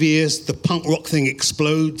 5 years, the punk rock thing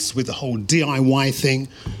explodes with the whole DIY thing.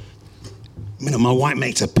 My white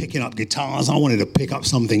mates are picking up guitars. I wanted to pick up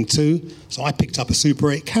something too. So I picked up a Super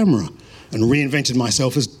 8 camera and reinvented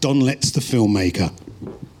myself as Don Letts, the filmmaker.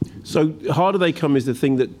 So Harder They Come is the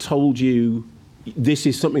thing that told you, this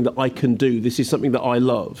is something that I can do, this is something that I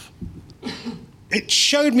love. It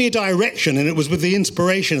showed me a direction, and it was with the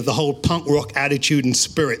inspiration of the whole punk rock attitude and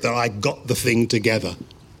spirit that I got the thing together.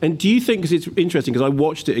 And do you think, because it's interesting, because I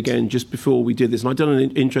watched it again just before we did this, and I've done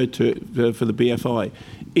an intro to it for the BFI,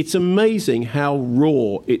 it's amazing how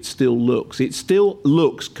raw it still looks. It still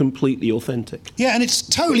looks completely authentic. Yeah, and it's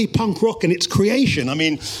totally punk rock in its creation.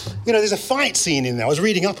 There's a fight scene in there. I was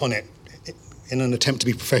reading up on it in an attempt to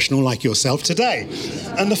be professional like yourself today.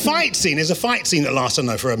 And the fight scene is a fight scene that lasts,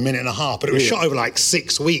 for a minute and a half, but it was shot over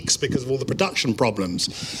 6 weeks because of all the production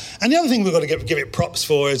problems. And the other thing we've got to give it props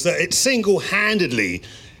for is that it single-handedly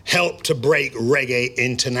helped to break reggae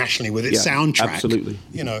internationally with its soundtrack. Absolutely.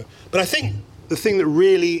 But I think the thing that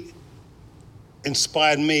really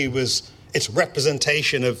inspired me was its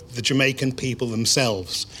representation of the Jamaican people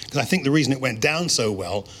themselves. Because I think the reason it went down so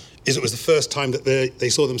well is it was the first time that they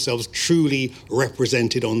saw themselves truly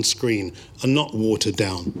represented on screen and not watered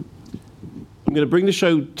down. I'm going to bring the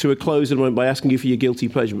show to a close in a moment by asking you for your guilty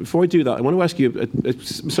pleasure. But before I do that, I want to ask you a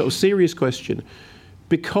sort of serious question.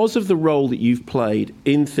 Because of the role that you've played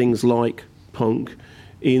in things like punk,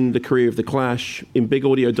 in the career of The Clash, in Big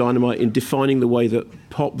Audio Dynamite, in defining the way that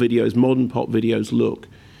modern pop videos look,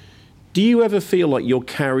 do you ever feel like you're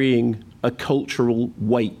carrying a cultural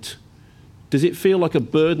weight? Does it feel like a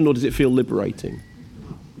burden, or does it feel liberating?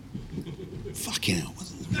 Fucking hell.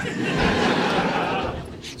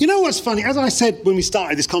 You know what's funny? As I said when we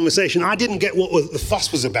started this conversation, I didn't get what the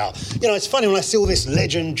fuss was about. It's funny when I see all this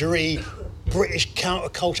legendary British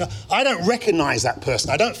counterculture, I don't recognise that person.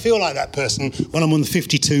 I don't feel like that person when I'm on the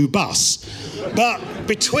 52 bus. But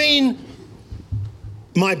between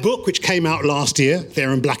my book, which came out last year,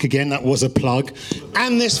 There in Black Again, that was a plug,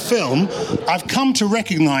 and this film, I've come to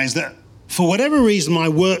recognise that for whatever reason, my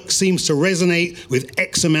work seems to resonate with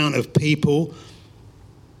X amount of people,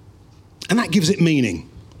 and that gives it mean.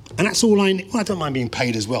 And that's all I need. Well, I don't mind being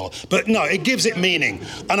paid as well, but no, it gives it meaning.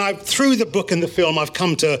 And through the book and the film, I've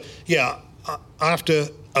come to, I have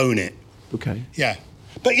to own it. Okay. Yeah.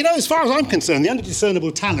 But, as far as I'm concerned, the only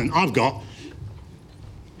discernible talent I've got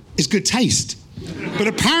is good taste. But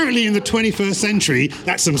apparently in the 21st century,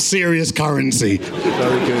 that's some serious currency.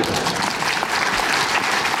 Very good.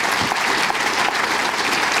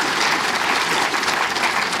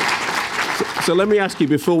 So let me ask you,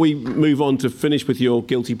 before we move on to finish with your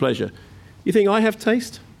guilty pleasure, you think I have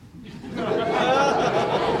taste?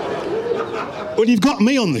 Well, you've got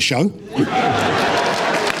me on the show.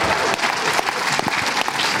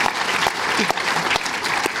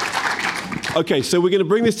 Okay, so we're going to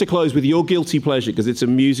bring this to close with your guilty pleasure, because it's a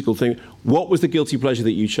musical thing. What was the guilty pleasure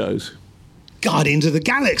that you chose? Guardians of the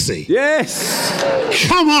Galaxy. Yes!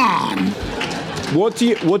 Come on! What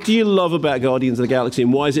do you love about Guardians of the Galaxy,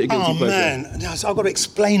 and why is it a guilty pleasure? Man, I've got to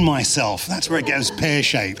explain myself. That's where it gets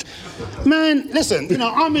pear-shaped. Man, listen,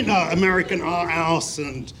 I'm into American art house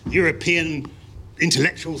and European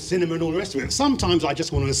intellectual cinema and all the rest of it. Sometimes I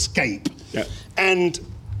just want to escape. Yeah. And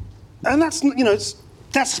that's,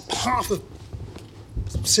 that's half of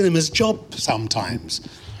cinema's job sometimes.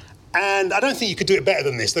 And I don't think you could do it better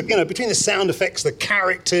than this. Between the sound effects, the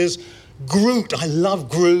characters, Groot, I love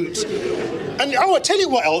Groot. And I tell you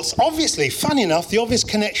what else, obviously, funny enough, the obvious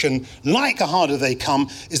connection, like A Harder They Come,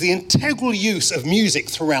 is the integral use of music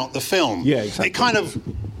throughout the film. Yeah, exactly. It kind of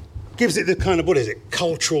gives it the kind of,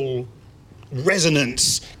 cultural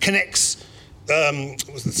resonance, connects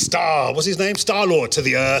Star-Lord to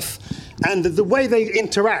the Earth. And the way they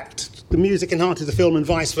interact, the music enhances the film and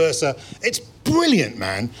vice versa. It's brilliant,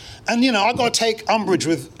 man. And, I've got to take umbrage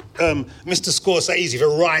with Mr. Scorsese for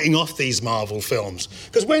writing off these Marvel films.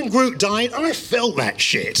 Because when Groot died, I felt that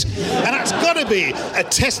shit. And that's got to be a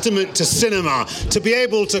testament to cinema, to be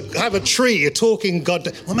able to have a tree, a talking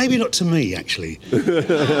god... Well, maybe not to me, actually.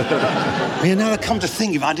 Now I come to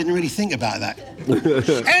think of it, I didn't really think about that.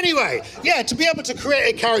 Anyway, to be able to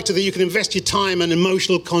create a character that you can invest your time and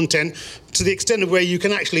emotional content to the extent of where you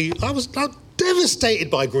can actually... I was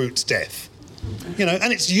devastated by Groot's death.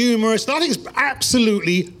 And it's humorous. I think it's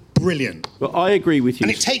absolutely brilliant. Well, I agree with you.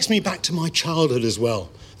 And it takes me back to my childhood as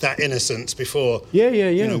well, that innocence before... Yeah.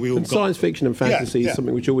 We all and science fiction and fantasy is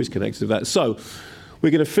something which always connects with that. So,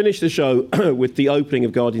 we're going to finish the show with the opening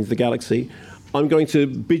of Guardians of the Galaxy. I'm going to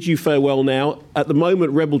bid you farewell now. At the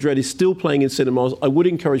moment, Rebel Dread is still playing in cinemas. I would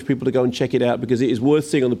encourage people to go and check it out because it is worth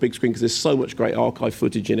seeing on the big screen because there's so much great archive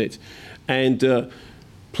footage in it. And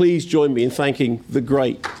please join me in thanking the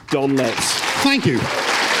great Don Letts. Thank you.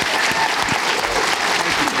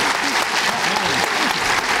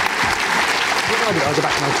 I'll go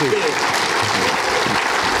back to my tea.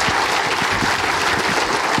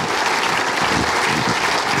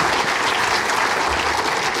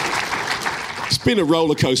 It's been a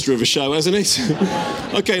roller coaster of a show, hasn't it?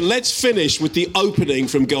 Okay, let's finish with the opening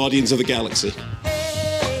from Guardians of the Galaxy.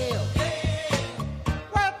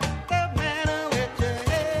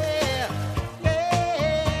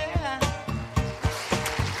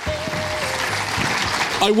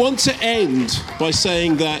 I want to end by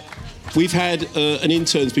saying that we've had an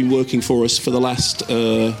intern who's been working for us for the last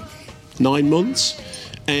 9 months,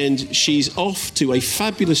 and she's off to a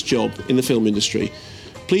fabulous job in the film industry.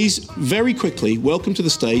 Please, very quickly, welcome to the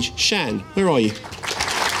stage, Shan. Where are you?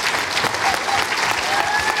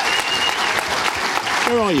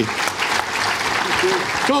 Where are you?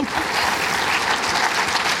 Come on.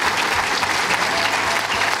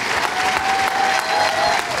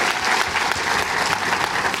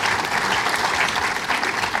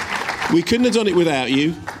 We couldn't have done it without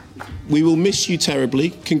you. We will miss you terribly.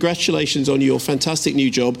 Congratulations on your fantastic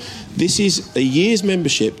new job. This is a year's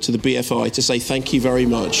membership to the BFI to say thank you very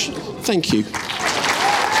much. Thank you.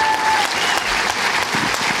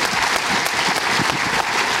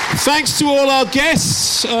 Thanks to all our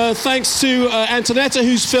guests. Thanks to Antonetta,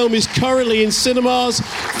 whose film is currently in cinemas.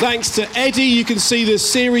 Thanks to Eddie. You can see the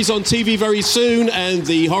series on TV very soon, and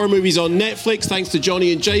the horror movies on Netflix. Thanks to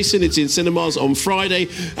Johnny and Jason. It's in cinemas on Friday.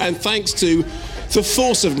 And thanks to the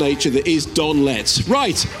force of nature that is Don Letts.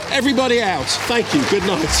 Right, everybody out. Thank you. Good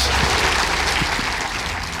night.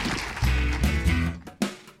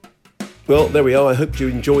 Well, there we are. I hope you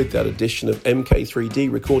enjoyed that edition of MK3D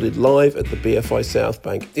recorded live at the BFI South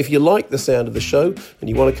Bank. If you like the sound of the show and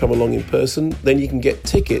you want to come along in person, then you can get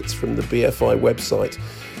tickets from the BFI website.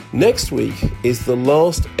 Next week is the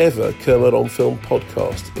last ever Kermode on Film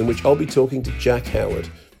podcast, in which I'll be talking to Jack Howard.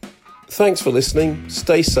 Thanks for listening.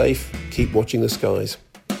 Stay safe. Keep watching the skies.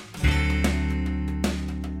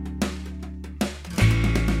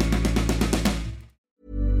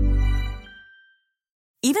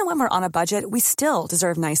 Even when we're on a budget, we still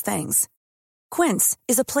deserve nice things. Quince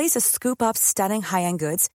is a place to scoop up stunning high-end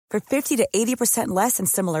goods for 50 to 80% less than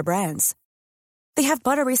similar brands. They have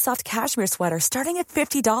buttery soft cashmere sweaters starting at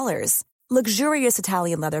 $50, luxurious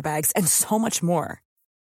Italian leather bags, and so much more.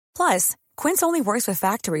 Plus, Quince only works with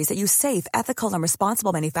factories that use safe, ethical, and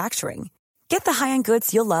responsible manufacturing. Get the high-end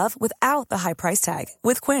goods you'll love without the high price tag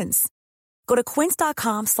with Quince. Go to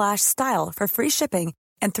quince.com/style for free shipping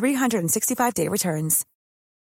and 365-day returns.